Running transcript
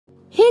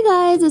Hey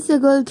guys, it's your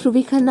girl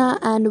Dhruvie Khanna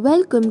and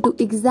welcome to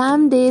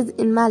exam days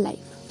in my life.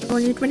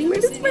 Only 20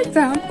 minutes for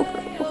exam.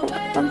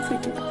 I'm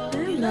freaking out.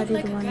 I'm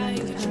ready to run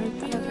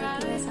mental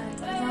health.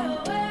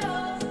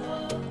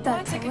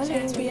 That's all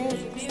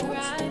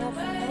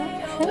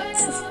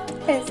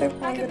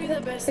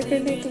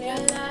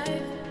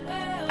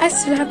I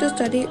still have to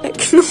study.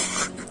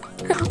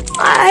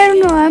 I don't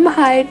know, I'm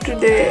high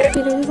today.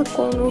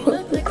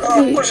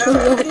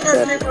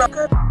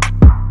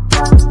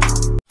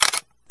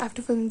 I have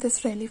to film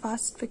this really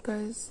fast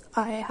because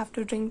I have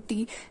to drink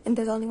tea and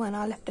there's only 1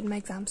 hour left in my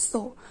exam.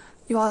 So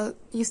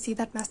you see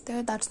that mess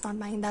there? That's not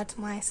mine, that's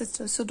my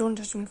sister's. So don't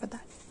judge me for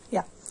that.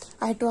 Yeah,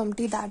 I had to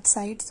empty that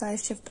side, so I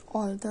shift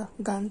all the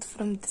guns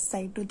from this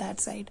side to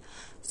that side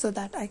so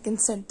that I can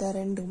sit there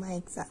and do my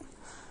exam.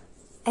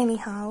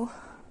 Anyhow,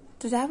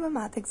 today I have a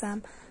math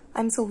exam.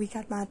 I'm so weak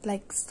at math,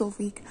 like so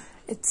weak.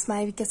 It's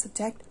my weakest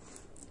subject,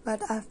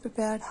 but I've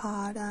prepared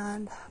hard.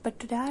 But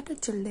today I had a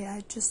chill day.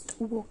 I just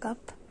woke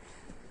up.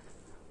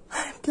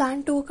 I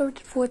planned to wake up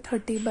at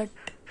 4:30, but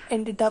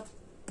ended up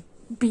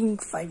being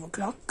 5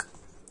 o'clock.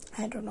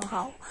 I don't know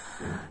how.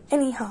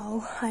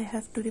 Anyhow, I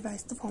have to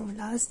revise the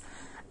formulas,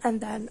 and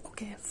then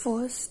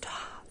first,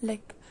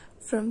 like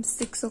from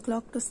 6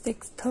 o'clock to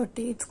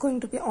 6:30, it's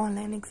going to be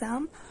online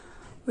exam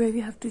where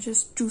we have to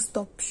just choose the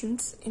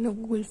options in a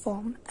Google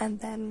form, and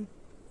then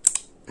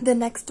the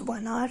next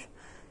 1 hour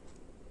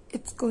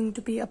it's going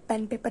to be a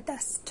pen paper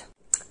test.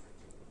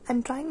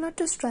 I'm trying not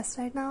to stress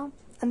right now.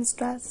 I'm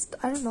stressed.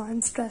 I don't know.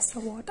 I'm stressed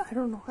or what? I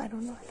don't know.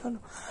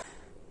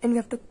 And we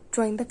have to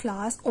join the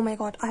class. Oh my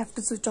god, I have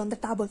to switch on the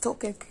tab also.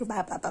 Okay,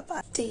 bye.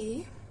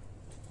 Tea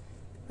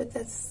with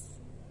this,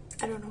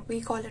 I don't know,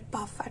 we call it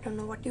puff. I don't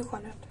know what you call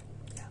it.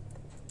 Yeah.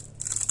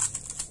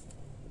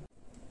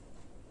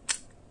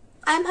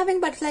 I'm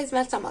having butterflies in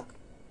my stomach.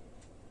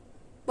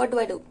 What do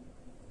I do?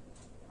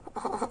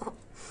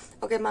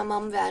 Okay, my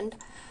mom went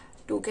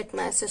to get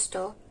my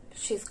sister.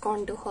 She's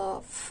gone to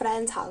her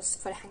friend's house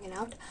for hanging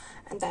out,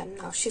 and then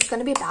now she's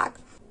gonna be back.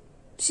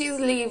 She's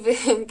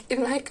leaving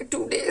in like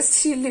 2 days.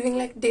 She's leaving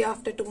like day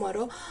after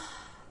tomorrow.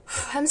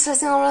 I'm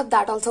stressing out about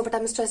that also, but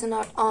I'm stressing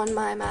out on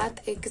my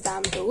math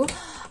exam too.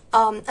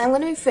 I'm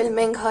gonna be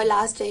filming her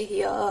last day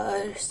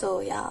here, so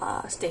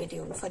yeah, stay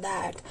tuned for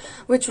that.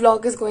 Which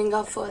vlog is going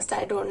up first,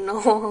 I don't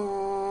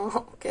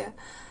know. Okay,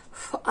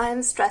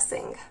 I'm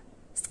stressing.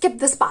 Skip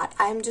this part,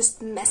 I'm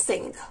just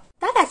messing.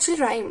 That actually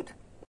rhymed.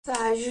 So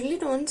I usually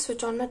don't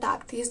switch on my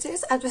tab these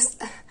days. I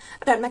just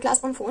attend my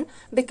class on phone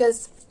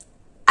because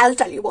I'll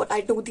tell you what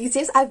I do these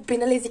days. I've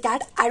been a lazy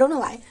cat. I don't know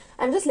why.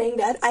 I'm just laying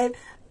there. I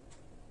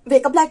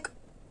wake up like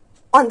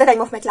on the time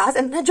of my class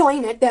and then I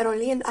join it there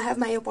only, and I have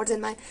my earpods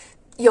in my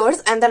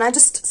ears, and then I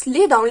just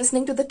lay down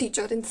listening to the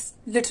teacher and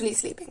literally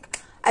sleeping.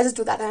 I just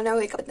do that and I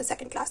wake up in the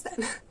second class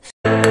then.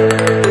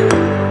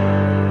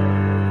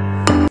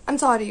 I'm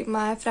sorry,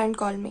 my friend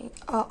called me.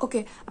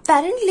 Okay,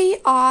 apparently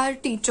our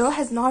teacher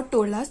has not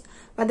told us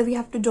whether we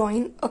have to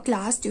join a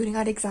class during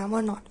our exam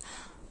or not.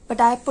 But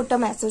I put a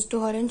message to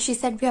her and she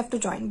said we have to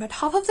join. But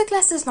half of the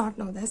class does not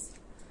know this.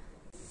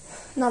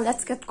 Now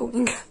let's get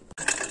going.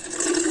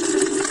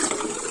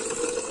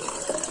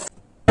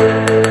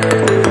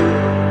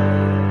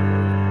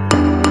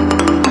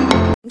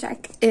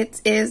 Check.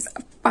 It is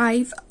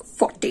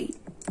 5:40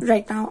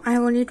 right now. I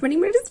have only 20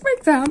 minutes for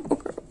exam.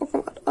 Okay,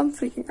 I'm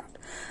freaking out.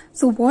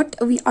 So what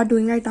we are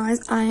doing right now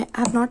is I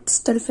have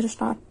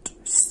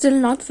still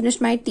not finished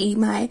my tea.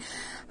 My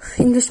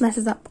English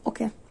messes up.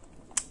 Okay.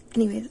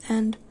 Anyways,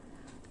 and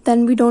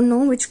then we don't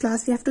know which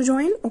class we have to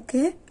join.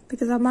 Okay,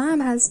 because our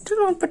mom has still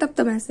not put up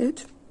the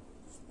message.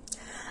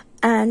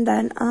 And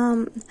then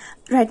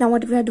right now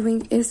what we are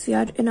doing is we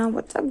are in our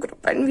WhatsApp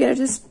group and we are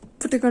just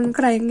putting on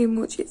crying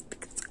emojis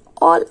because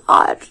all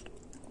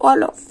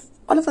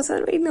of us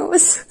are very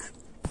nervous.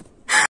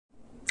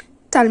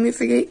 Tell me if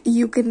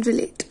you can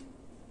relate.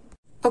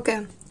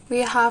 Okay,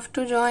 we have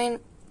to join.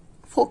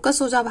 Focus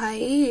हो जा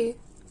भाई.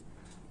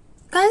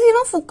 Guys,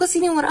 focus ही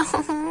नहीं हो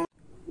रहा.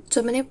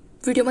 जब मैंने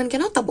video बंद किया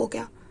ना तब हो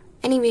गया.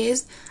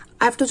 Anyways,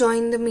 I have to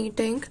join the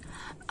meeting,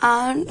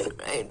 and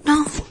right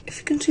now, if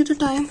you can see the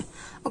time,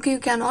 okay, you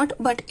cannot,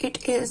 but it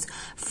is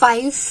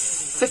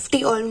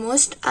 5:50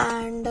 almost,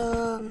 and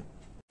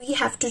we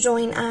have to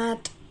join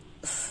at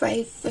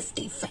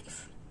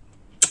 5:55.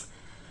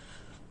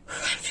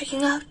 I'm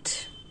freaking out.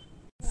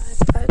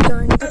 I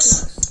joined the class.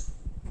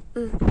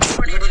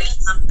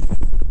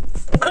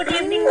 Good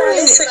evening,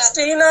 only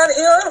 16 are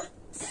here.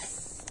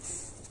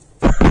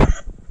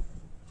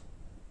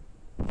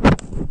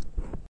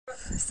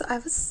 So I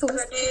was so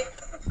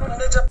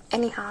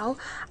anyhow,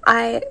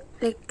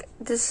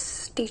 this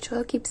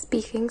teacher keeps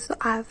speaking, so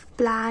I've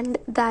planned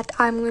that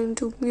I'm going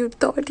to mute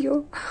the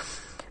audio,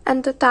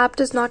 and the tab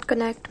does not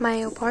connect my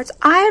earpods.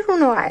 I don't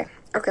know why.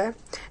 Okay,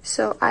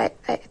 so I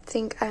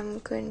think I'm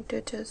going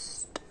to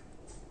just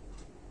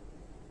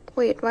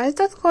wait. Why is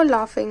that called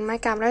laughing? My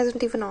camera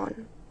isn't even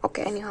on.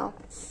 Okay, anyhow,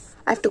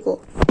 I have to go.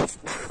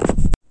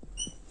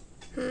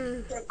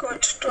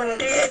 कुछ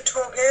 28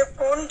 हो गए,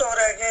 2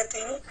 रह गए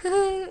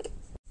 3.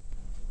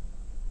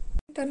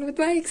 Done with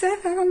my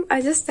exam.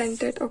 I just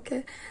sent it.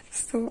 Okay,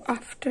 so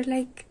after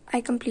like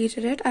I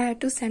completed it, I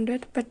had to send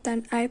it, but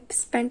then I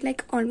spent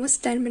like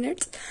almost 10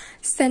 minutes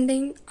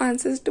sending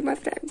answers to my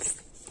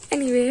friends.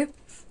 Anyway,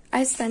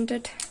 I sent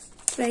it.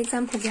 मेरा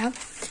exam हो गया.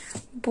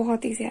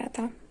 बहुत easy आया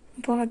था,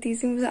 बहुत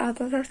easy मुझे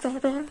आता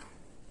था.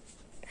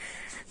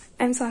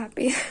 I'm so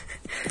happy.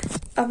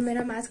 अब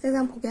मेरा मैथ्स का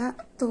एग्जाम हो गया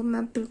तो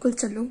मैं बिल्कुल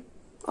चलूँ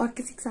और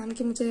किसी एग्जाम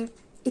की मुझे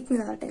इतनी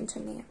ज़्यादा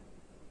टेंशन नहीं है.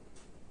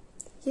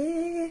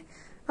 ये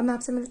अब मैं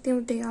आपसे मिलती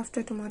हूँ day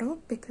after tomorrow,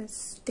 because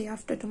day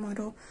after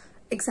tomorrow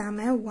exam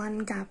है.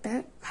 1 गैप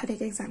है हर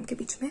एक एग्जाम के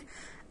बीच में,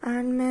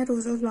 एंड मैं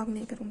रोज रोज व्लॉग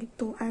नहीं करूँगी.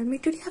 तो I will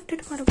meet you day after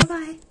tomorrow.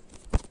 Bye.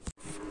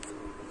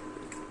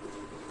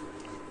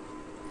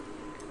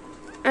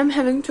 I'm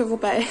having choco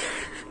pie.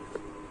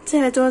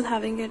 Sarah was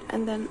having it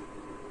and then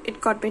it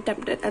got me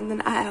tempted and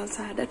then I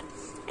also had it.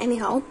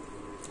 Anyhow,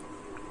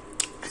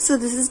 so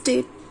this is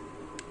day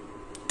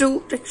 2,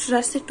 should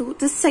I say 2?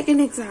 This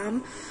second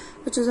exam,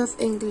 which is of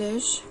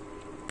English.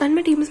 Then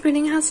my Teams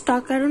meeting has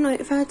stuck. I don't know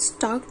if I had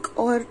stuck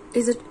or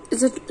is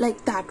it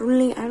like that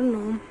only. I don't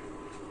know.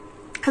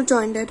 I've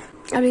joined it.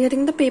 I'll be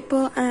getting the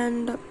paper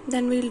and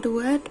then we'll do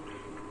it.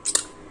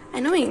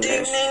 I know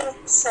English.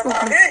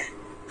 Okay.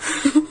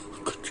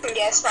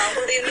 Yes, ma'am.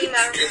 Good evening,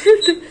 ma'am.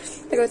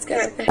 I got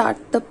scared. Start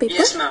the paper.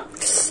 Yes, ma'am.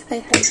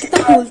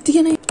 कितना बोलती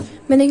है नहीं.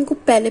 मैंने इनको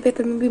पहले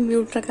paper में भी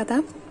mute रखा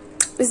था,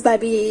 इस बार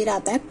भी यही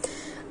रहता है.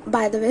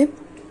 बाय द वे,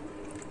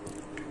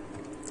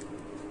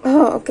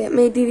 ओके,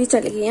 मेरी दीदी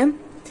चली गई है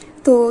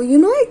तो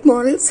एक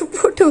मॉरल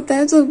सपोर्ट होता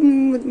है जो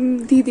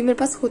दीदी मेरे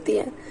पास होती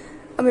है.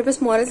 अब मेरे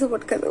पास मॉरल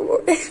सपोर्ट कर दो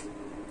वो.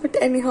 But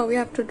anyhow, we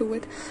have to do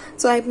it.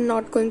 So I'm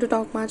not going to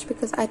talk much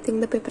because I think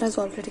the paper has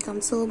already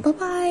come. So bye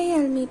bye.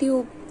 I'll meet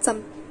you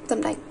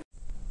sometime.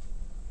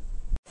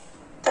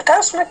 बेटा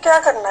उसमें क्या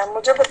करना है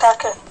मुझे बता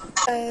के.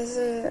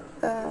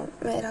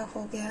 मेरा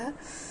हो गया.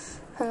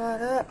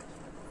 हमारा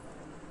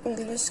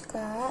इंग्लिश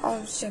का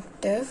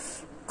ऑब्जेक्टिव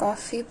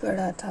काफ़ी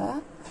बड़ा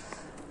था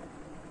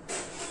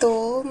तो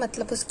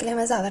मतलब उसके लिए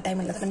हमें ज़्यादा टाइम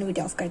मिला था. मैंने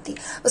वीडियो ऑफ कर दी.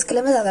 उसके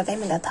लिए हमें ज़्यादा टाइम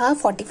मिला था.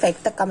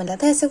 45 तक का मिला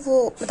था. ऐसे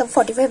वो मतलब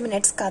 45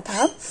 मिनट्स का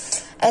था.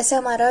 ऐसे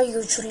हमारा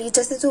यूजुअली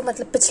जैसे जो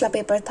मतलब पिछला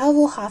पेपर था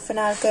वो हाफ एन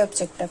आवर का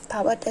ऑब्जेक्टिव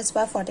था, बट इस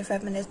बार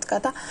 45 मिनट्स का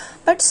था.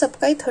 बट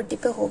सबका ही 30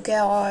 पे हो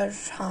गया और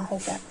हाँ हो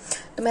गया.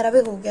 तो मेरा भी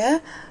हो गया.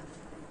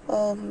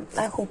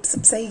 आई होप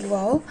सब सही हुआ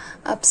हो.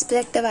 अब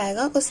सब्जेक्टिव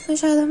आएगा उसमें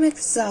शायद हमें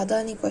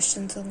ज़्यादा नहीं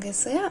क्वेश्चन होंगे.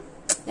 सो या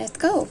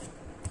let's go.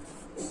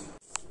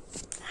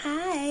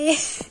 Hi.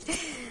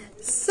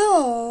 So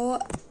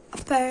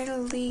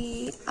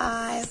apparently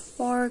I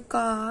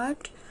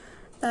forgot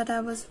that I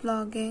was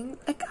vlogging.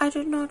 Like I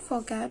did not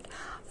forget.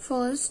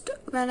 First,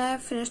 when I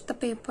finished the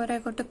paper, I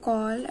got a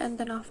call, and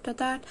then after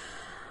that,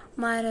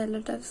 my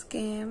relatives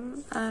came,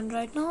 and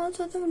right now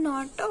also they're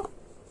not.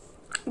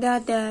 They are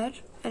there,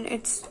 and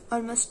it's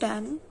almost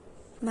done.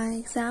 My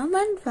exam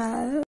went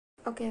well.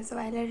 Okay,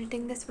 so while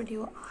editing this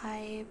video,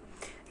 I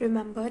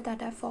remembered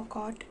that I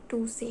forgot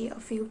to say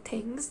a few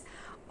things.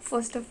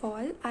 First of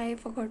all, I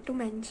forgot to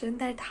mention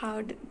that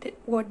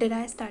what did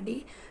I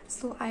study.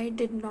 So I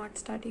did not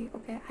study.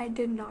 Okay, I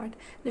did not.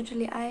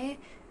 Literally, I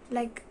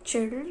like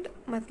chilled.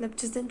 मतलब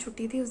जिस दिन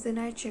छुट्टी थी उस दिन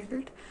I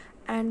chilled,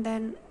 and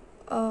then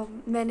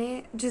मैंने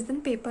जिस दिन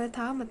पेपर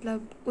था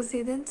मतलब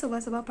उसी दिन सुबह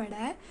सुबह पढ़ा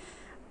है,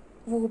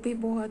 वो भी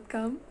बहुत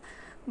कम.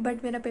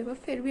 बट मेरा पेपर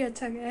फिर भी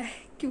अच्छा गया है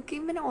क्योंकि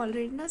मैंने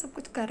ऑलरेडी ना सब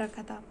कुछ कर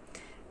रखा था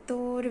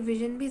तो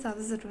रिवीजन भी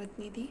ज़्यादा ज़रूरत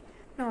नहीं थी.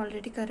 मैं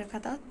ऑलरेडी कर रखा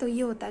था. तो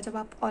ये होता है जब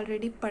आप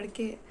ऑलरेडी पढ़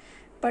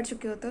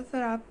चुके होते हो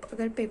फिर आप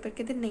अगर पेपर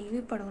के दिन नहीं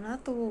भी पढ़ो ना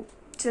तो वो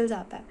चिल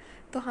जाता है.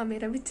 तो हाँ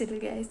मेरा भी चिल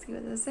गया इसकी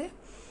वजह से.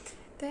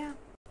 तो या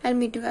I'll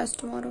meet you guys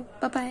tomorrow.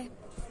 Bye bye.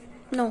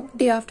 No,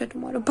 day after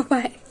tomorrow. Bye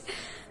bye.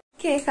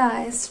 Okay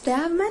guys, today I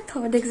have my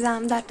third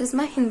exam. That is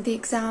my Hindi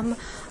exam.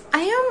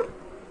 I am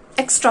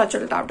extra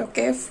chilled out,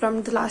 okay,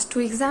 from the last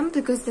 2 exams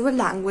because they were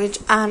language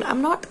and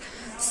I'm not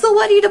so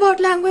worried about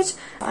language.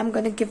 I'm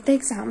gonna give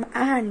the exam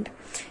and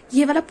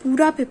ये वाला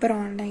पूरा paper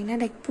online है.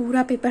 Like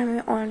पूरा paper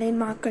हमें online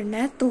mark करना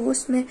है तो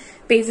उसमें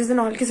पेजेस एंड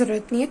ऑल की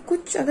जरूरत नहीं है.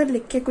 कुछ अगर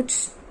लिख के कुछ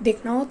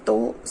देखना हो तो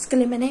उसके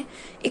लिए मैंने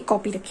एक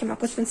कॉपी रखी है. मैं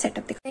आपको उसमें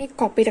सेटअप दिखा. एक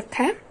कॉपी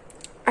रखा है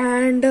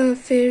एंड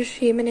फिर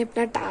ये मैंने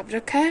अपना टैब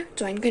रखा है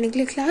ज्वाइन करने के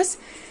लिए क्लास,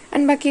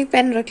 एंड बाकी एक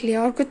पेन रख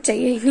लिया और कुछ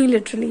चाहिए ही नहीं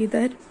लिटरली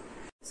इधर.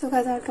 So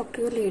guys, I'll talk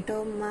to you later.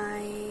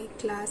 My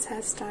class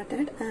has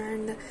started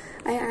and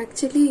I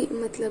actually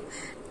मतलब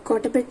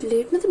got a bit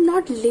late. मतलब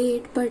not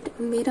late but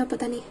मेरा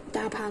पता नहीं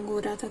टैब हैंग हो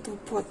रहा था तो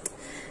बहुत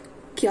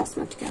chaos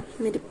मच गया.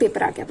 मेरे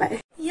पेपर आ गया. Bye.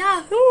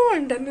 Yahoo!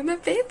 I'm done with my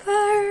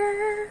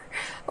paper.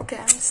 Okay,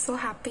 I'm so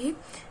happy.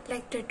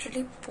 Like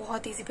literally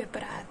बहुत easy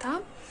पेपर आया था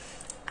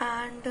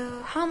एंड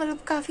हाँ मतलब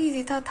काफ़ी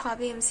इजी था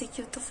भी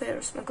MCQ तो फिर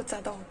उसमें कुछ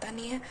ज़्यादा होता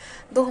नहीं है.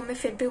 दो हमें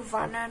फिर भी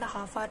 1.5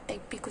 आवर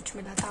टाइप भी कुछ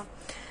मिला था.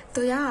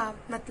 तो या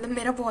मतलब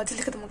मेरा बहुत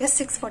जल्दी खत्म हो गया.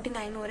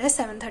 6:49 हो रहा है.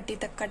 7:30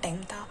 तक का टाइम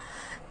था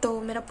तो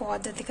मेरा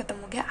बहुत जल्दी खत्म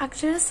हो गया.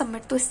 एक्चुअली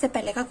सबमिट तो इससे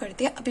पहले का कर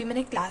दिया. अभी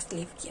मैंने क्लास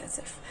लीव किया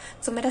सिर्फ.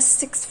 सो मेरा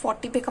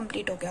 6:40 पे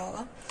कंप्लीट हो गया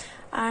होगा.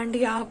 एंड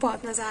या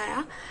बहुत मज़ा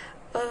आया.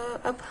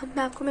 अब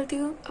मैं आपको मिलती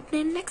हूँ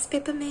अपने नेक्स्ट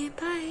पेपर में.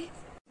 Bye.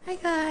 Hi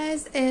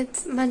guys,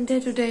 it's Monday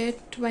today,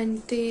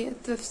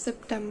 20th of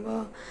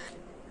September.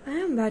 I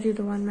am very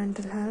low on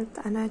mental health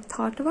and I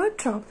thought about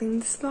dropping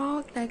this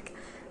vlog, like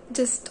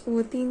just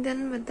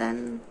overthinking, but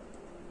then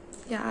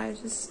yeah, I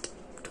just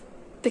took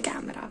the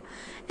camera.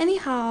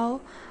 Anyhow,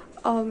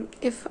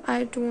 if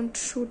I don't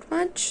shoot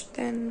much,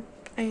 then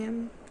I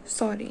am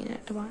sorry in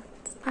advance.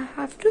 I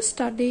have to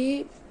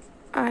study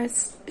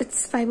as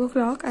it's 5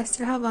 o'clock. I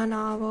still have 1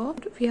 hour.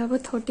 We have a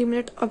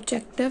 30-minute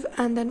objective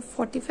and then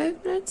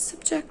 45 minutes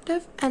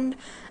subjective, and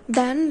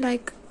then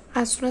like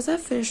as soon as I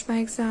finish my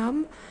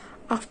exam,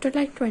 after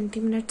like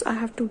 20 minutes I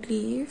have to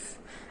leave.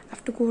 I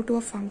have to go to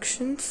a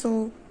function,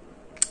 so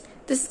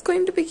this is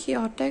going to be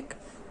chaotic,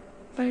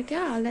 but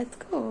yeah, let's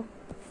go.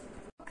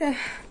 Okay,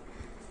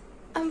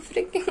 I'm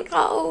freaking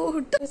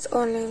out. It's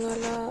online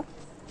wala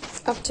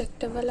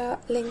objective wala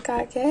link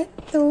aa gaya,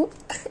 so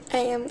I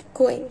am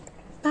going.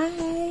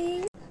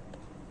 Bye.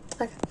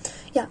 Okay,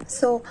 yeah,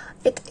 so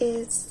it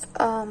is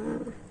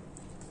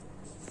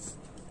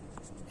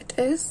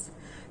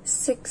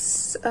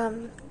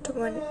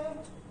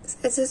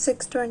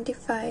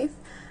 6:25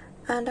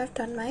 and I've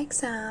done my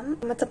exam.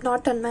 Matlab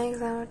not done my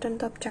exam, I've done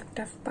the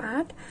objective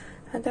part,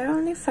 and there are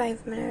only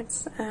 5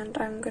 minutes and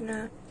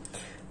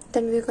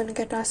then we're gonna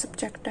get our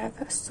subjective.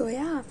 So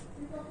yeah,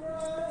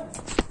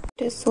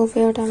 it is so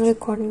weird I'm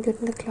recording it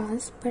in the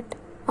class, but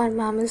our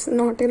ma'am is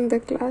not in the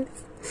class.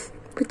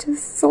 Which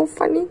is so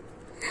funny.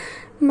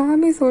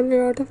 Ma'am is only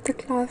out of the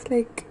class,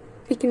 like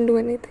we can do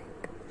anything.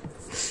 Oh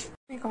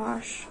my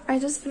gosh, I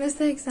just finished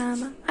the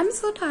exam. I'm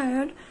so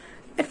tired.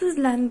 It was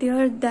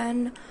lengthier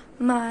than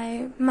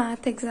my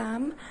math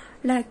exam.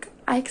 Like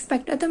I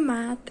expected the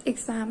math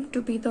exam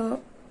to be the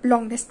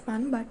longest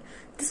one, but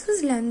this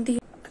was lengthy.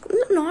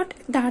 Not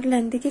that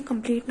lengthy ki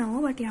complete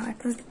now, but yeah,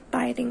 it was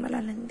tiring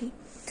wala lengthy.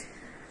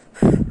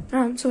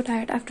 I'm so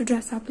tired. I have to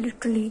dress up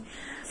literally.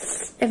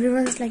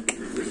 Everyone's like,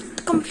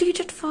 complete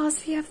it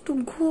fast, we have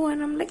to go,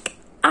 and I'm like,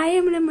 I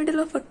am in the middle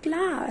of a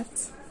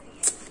class.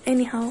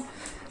 Anyhow,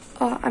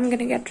 I'm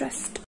gonna get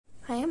dressed.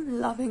 I am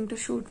loving to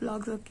shoot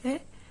vlogs,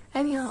 okay?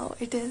 Anyhow,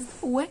 it is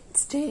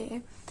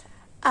Wednesday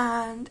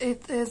and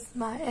it is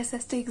my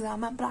SST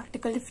exam. I'm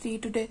practically free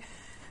today.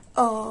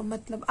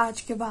 मतलब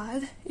आज के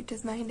बाद it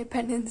is my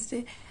Independence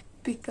Day,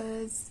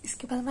 because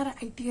इसके बाद हमारा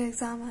IT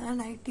exam है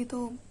and IT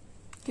तो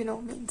you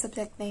know main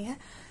subject नहीं है.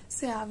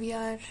 So yeah, we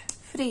are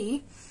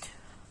free.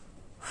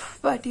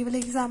 But ये वाला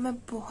एग्जाम में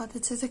बहुत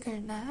अच्छे से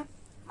करना है.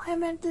 My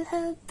mental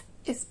health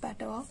is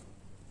better.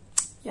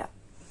 Yeah.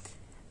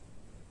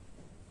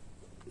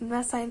 In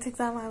my science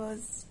exam I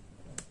was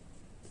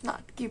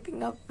not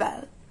keeping up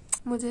well.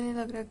 मुझे नहीं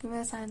लग रहा कि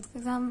मेरा science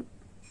exam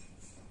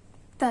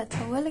इतना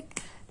अच्छा हुआ.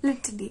 Like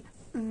literally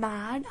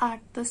mad at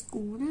the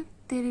school.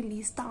 They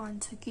released the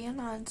answer key and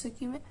answer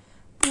key में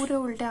पूरे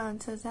उल्टे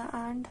answers हैं,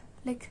 and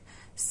like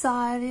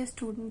सारे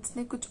स्टूडेंट्स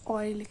ने कुछ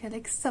और ही लिखा है.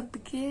 लाइक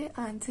सबके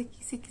आंसर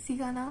किसी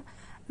का ना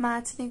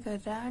मैच नहीं कर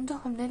रहा है, एंड जो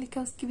हमने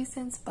लिखा उसकी भी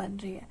सेंस बन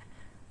रही है.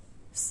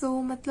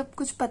 सो मतलब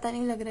कुछ पता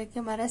नहीं लग रहा है कि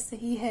हमारा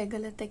सही है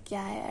गलत है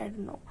क्या है. I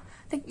don't know.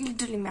 Like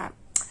literally ma'am,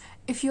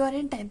 if you are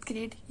in 10th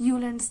grade you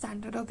will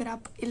understand it. अगर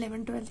आप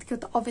 11th 12th के हो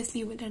तो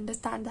obviously you will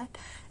understand that.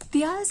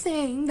 They are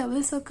saying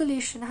double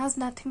circulation has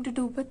nothing to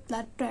do with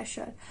blood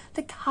pressure.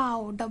 Like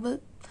how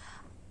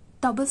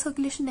double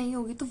circulation नहीं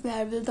होगी तो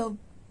where will the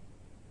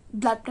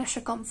blood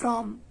pressure come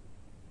from?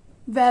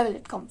 Where will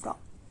it come from?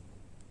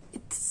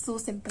 It's so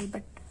simple,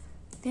 but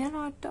they are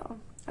not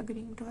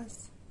agreeing to us.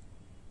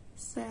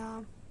 So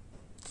yeah,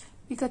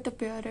 we got to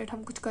bear it.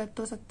 हम कुछ कर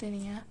तो सकते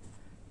नहीं हैं.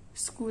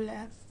 School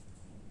है.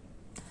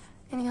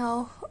 Anyhow,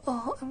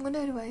 I'm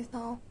gonna revise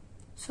now.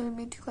 So I'll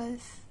meet you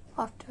guys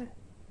after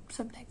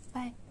some time.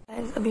 Bye.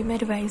 Guys, अभी मैं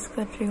revise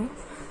कर रही हूँ.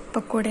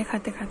 पकोड़े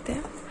खाते खाते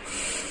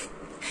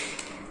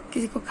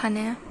किसी को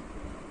खाने हैं.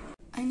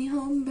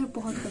 Anyhow, मैं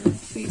बहुत कर रही हूँ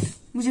पेट.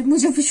 मुझे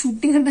भी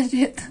शूटिंग करना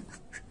चाहिए था.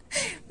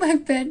 My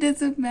bed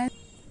is a mess.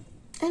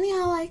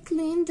 Anyhow, I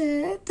cleaned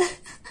it.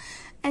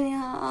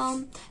 Anyhow,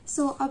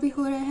 so अभी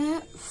हो रहे हैं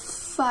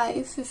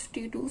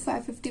 5:52,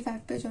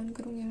 5:55 पे ज्वाइन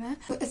करूंगी मैं.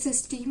 तो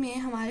SST में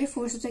हमारे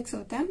 4 सब्जेक्ट्स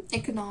होते हैं.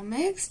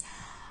 Economics,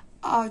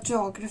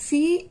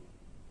 geography,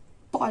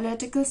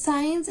 political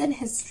science and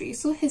history.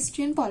 So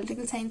history and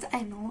political science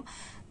I know.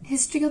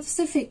 History का तो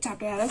सिर्फ एक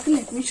चैप्टर यार. Okay,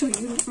 let me show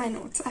you my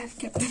notes. I've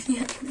kept them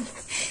here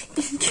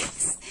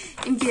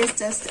in case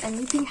just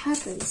anything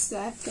happens. So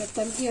I've kept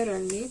them here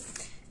only.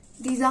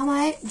 These are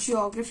my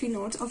geography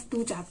notes of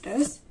 2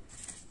 chapters.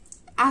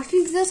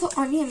 Actually, these are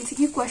only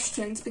MCQ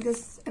questions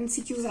because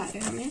MCQs आ रहे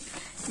हैं हमें.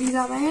 These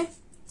are my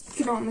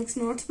economics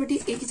notes, but ये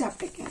एक ही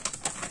chapter के हैं.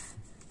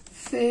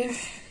 फिर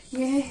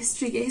ये है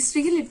हिस्ट्री के.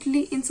 हिस्ट्री के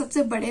लिटरली इन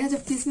सबसे बड़े हैं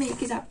जबकि इसमें एक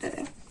ही चैप्टर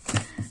है.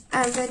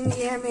 एंड देन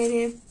ये है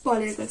मेरे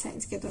पॉलिटिकल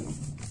साइंस के दोनों.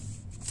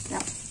 I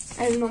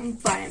don't know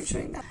why I'm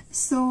showing that.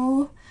 So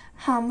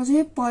हाँ,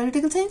 मुझे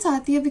पॉलिटिकल साइंस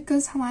आती है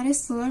बिकॉज हमारे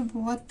सर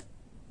बहुत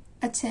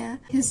अच्छे हैं.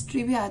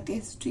 हिस्ट्री भी आती है.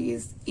 History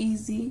is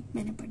easy.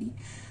 मैंने पढ़ी.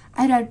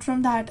 I read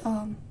from that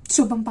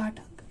Shubham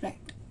Pathak.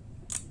 Right,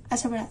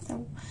 अच्छा पढ़ाता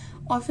हूँ.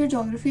 और फिर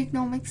geography,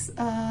 economics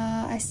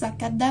I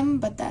suck at them,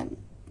 but then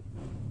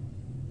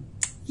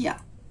Yeah.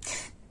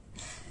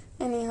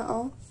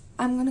 Anyhow,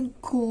 I'm gonna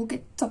go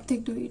get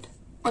something to eat.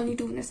 Only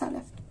 2 minutes are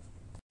left.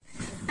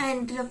 I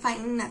ended up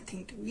finding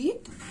nothing to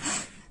eat.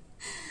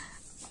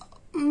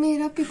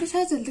 मेरा paper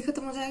शायद जल्दी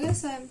खत्म हो जाएगा,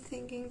 so I'm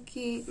thinking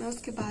कि मैं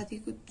उसके बाद ही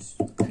कुछ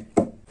कर.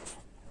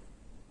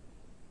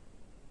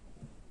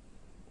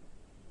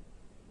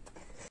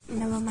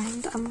 Never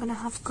mind, I'm gonna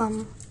have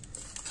gum.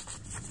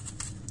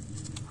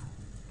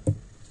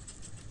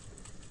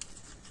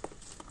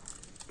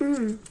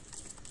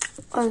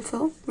 Also,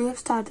 we have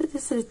started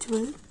this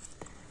ritual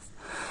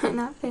in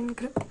our friend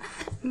group.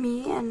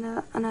 Me and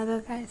another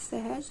guy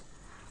said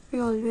we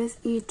always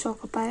eat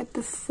choco pie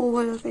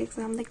before the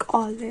exam, like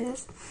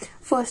always.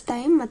 First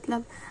time,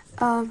 matlab,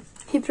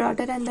 he brought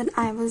it and then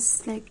I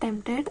was like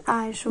tempted.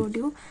 I showed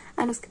you,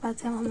 and उसके बाद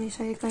से हम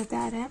हमेशा ये करते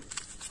आ रहे हैं.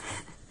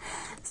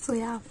 So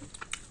yeah,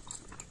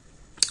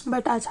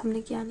 but आज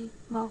हमने किया नहीं.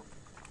 Wow.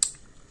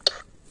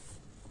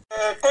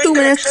 2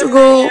 minutes to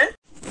go.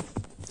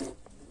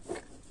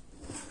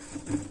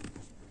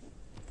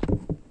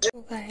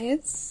 So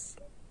guys,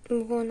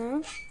 वो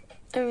ना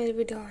मेरी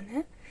वीडियो ऑन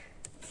है,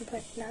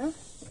 बट ना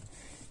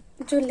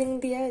जो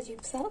लिंक दिया है अजीब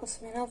सा,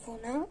 उसमें ना वो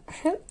ना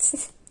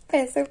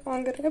पैसे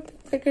मांग रहे हैं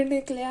पेपर करने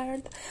के लिए.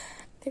 एंड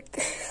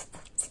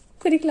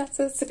पूरी क्लास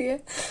हंस रही है.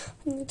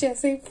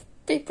 जैसे ही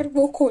पेपर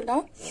वो खोला,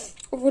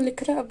 वो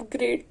लिख रहा है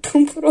अपग्रेड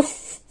टू प्रो.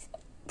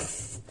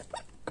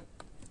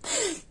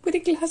 पूरी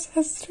क्लास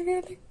हंस रही है.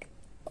 लाइक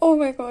ओह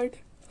माय गॉड,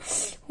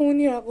 हो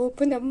नहीं रहा वो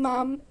ओपन. अब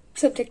मैम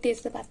सब्जेक्ट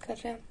टीचर से बात कर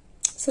रहे हैं.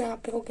 सो यहाँ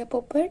पे हो गया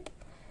पोपट.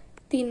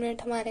 3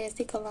 मिनट हमारे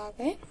ऐसे कब आ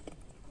गए.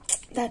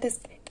 That is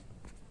great.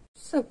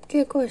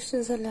 सबके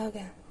क्वेश्चंस अलग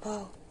हैं.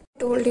 Wow.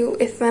 Told you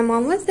if my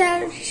mom was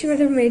there she would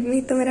have made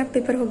me. तो मेरा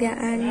पेपर हो गया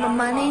एंड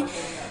मम्मा ने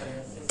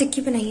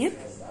टिक्की बनाई है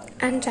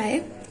एंड चाय.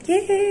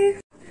 ये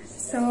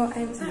सो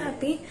आई एम सो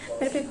हैप्पी.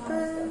 मेरा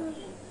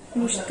पेपर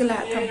मुश्किल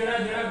आया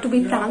था टू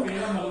बी फ्रैंक,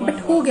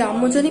 बट हो गया.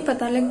 मुझे नहीं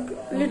पता,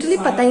 लाइक लिटरली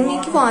पता ही नहीं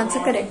कि वो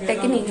आंसर करेक्ट है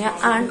कि नहीं है.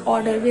 एंड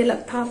ऑर्डर भी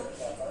अलग था,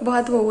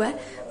 बहुत वो हुआ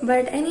है.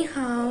 But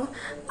anyhow,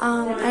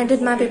 I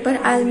did my paper.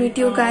 I'll meet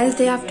you guys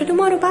day after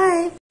tomorrow.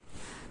 Bye.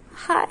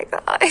 Hi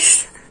guys.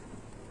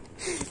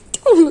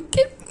 Don't look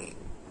at me.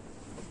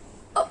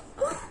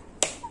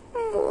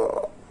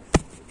 Oh.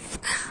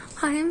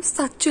 I am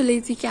such a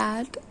lazy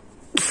cat.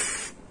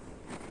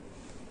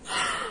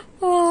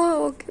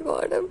 Oh okay,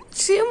 God.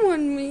 Shame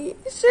on me.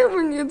 Shame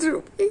on you,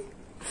 Dhruvie.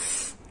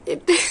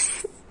 It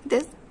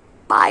is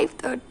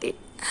 5:30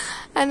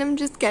 and I'm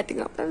just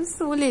getting up. I'm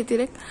so lazy.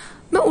 Like,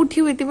 मैं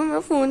उठी हुई थी, मैं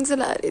phone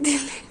चला रही थी.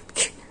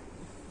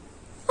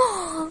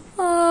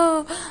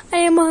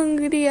 I am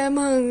hungry.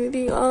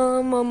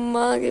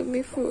 Mama, give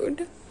me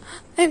food.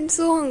 I'm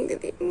so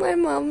hungry. My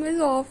mom is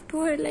off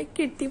to her like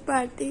kitty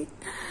party.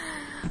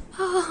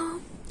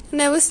 And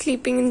I was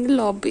sleeping in the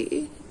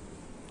lobby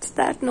so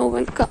that no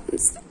one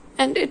comes.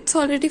 And it's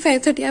already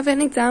 5:30. I have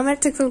an exam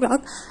at 6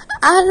 o'clock.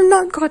 I have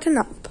not gotten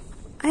up.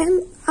 I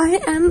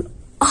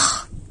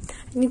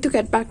need to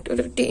get back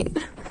to routine.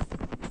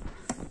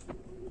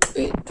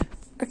 Wait.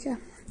 Okay.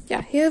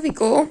 Yeah, here we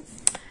go.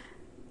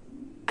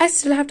 I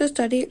still have to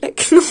study.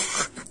 Like, no.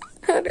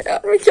 अरे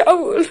यार मैं क्या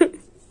बोल रही हूँ.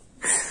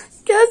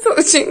 क्या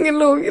सोचेंगे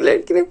लोग,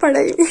 लड़की ने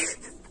पढ़ाई नहीं.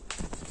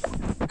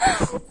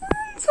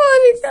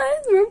 Sorry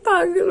guys, मैं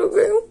पागल हो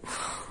गई हूँ.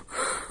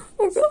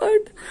 Oh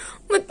God.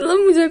 मतलब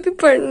मुझे भी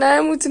पढ़ना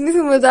है. मुझे नहीं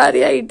समझ आ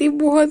रही. आईटी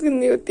बहुत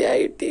गंदी होती है.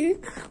 आईटी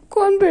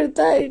कौन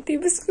पढ़ता है? आईटी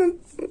बस मैं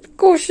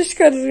कोशिश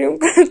कर रही हूँ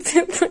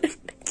करते पढ़ने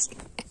की.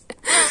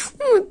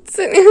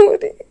 मुझसे नहीं हो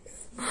रही.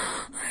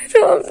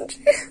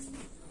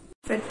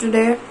 Fit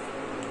today.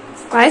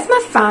 Why is my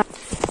fan?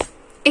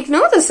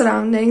 Ignore the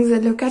surroundings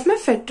and look at my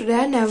fit today.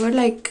 I never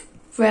like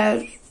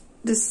wear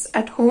this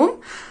at home.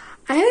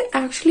 I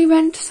actually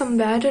went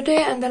somewhere today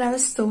and then I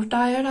was so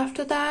tired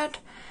after that.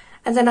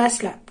 And then I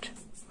slept.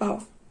 Wow.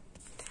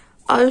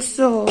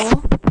 Also,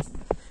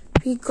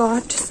 we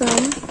got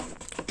some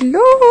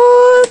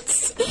clothes.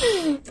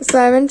 So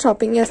I went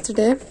shopping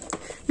yesterday.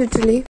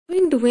 Literally.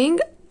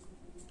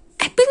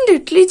 I've been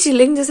literally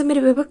chilling जैसे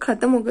मेरे paper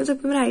खत्म हो गए,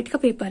 जबकि मेरा IT का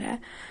paper है.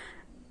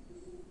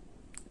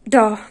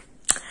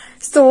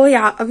 So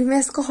yeah, अभी मैं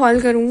इसको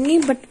हॉल करूंगी,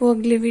 बट वो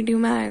अगले वीडियो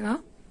में आएगा.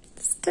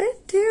 Stay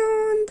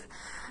tuned.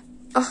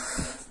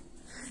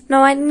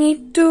 Now I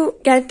need to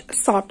get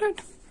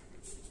sorted.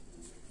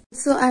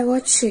 So I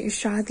watched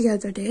Shesha the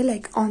other day,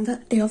 like on the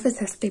day of his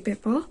ST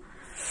paper.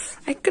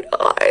 I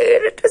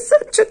cried. It is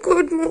such a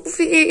good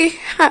movie.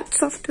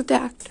 Hats off to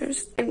the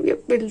actors. And we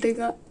are building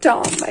a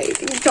charm by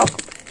eating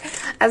chocolate.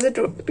 As I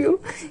told you,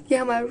 ये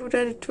हमारा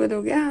पूरा ritual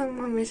हो गया. हम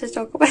हमेशा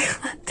चॉकोपाई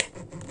खाते हैं.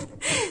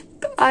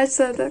 तो आज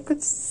ज़्यादा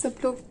कुछ सब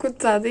लोग कुछ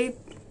ज़्यादा ही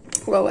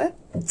हुआ है.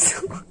 So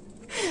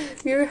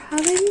we are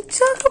having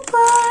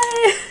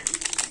chocopie.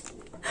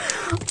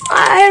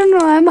 I don't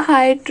know. I'm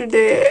high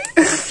today.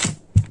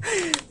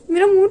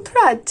 मेरा मूड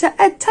थोड़ा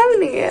अच्छा भी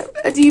नहीं है.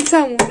 अजीब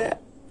सा मूड है.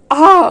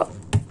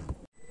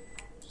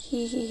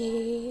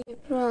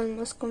 पेपर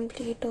ऑलमोस्ट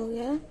कंप्लीट हो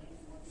गया.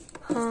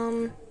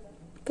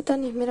 पता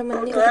नहीं मेरा मन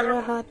नहीं कर रहा,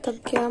 हाथ थक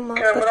गया। माफ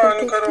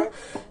कर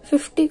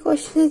 50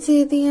 क्वेश्चन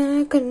दे दिए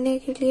हैं करने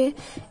के लिए,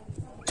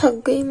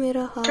 थक गई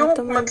मेरा हाथ।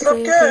 तो मैं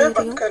मतलब क्या है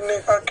बंद करने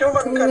का? क्यों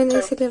बंद करते मैंने हो?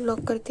 इसलिए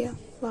ब्लॉक कर दिया।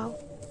 वाह,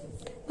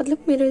 मतलब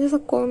मेरे जैसा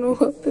कौन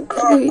होगा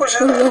आपको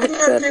शर्म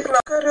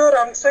कर रहे हो,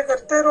 आराम से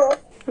करते रहो।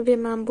 अभी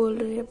मैम बोल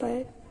रही है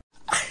bye.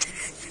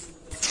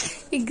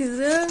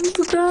 Exams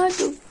got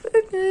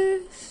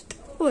finished.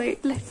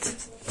 Wait,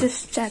 let's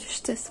just cherish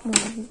this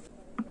moment.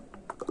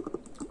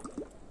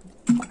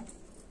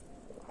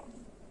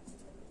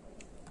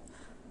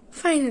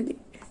 Finally,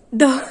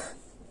 the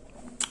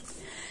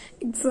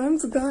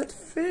exams got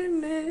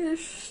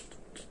finished.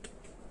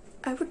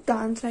 I would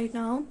dance right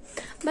now,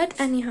 but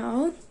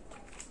anyhow,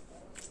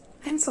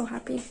 I'm so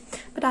happy.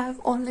 But I have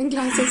online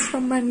classes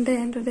from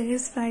Monday and today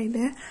is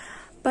Friday.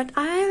 But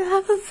I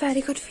have a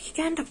very good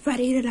weekend, a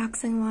very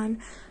relaxing one,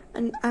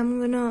 and I'm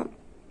gonna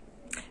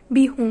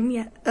be home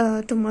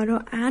tomorrow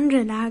and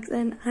relax,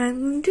 and I'm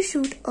going to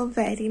shoot a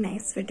very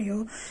nice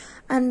video,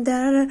 and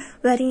there are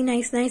very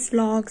nice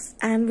vlogs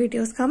and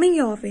videos coming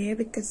your way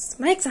because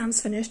my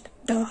exams finished.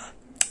 Duh.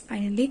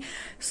 Finally.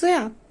 So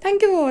yeah,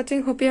 thank you for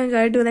watching. Hope you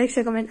enjoyed. Do like,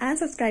 share, comment and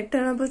subscribe,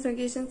 turn on post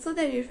notifications so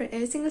that you're for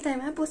every single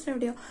time I post a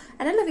video.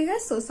 And I love you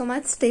guys so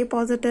much. Stay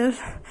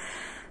positive.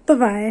 Bye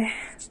bye.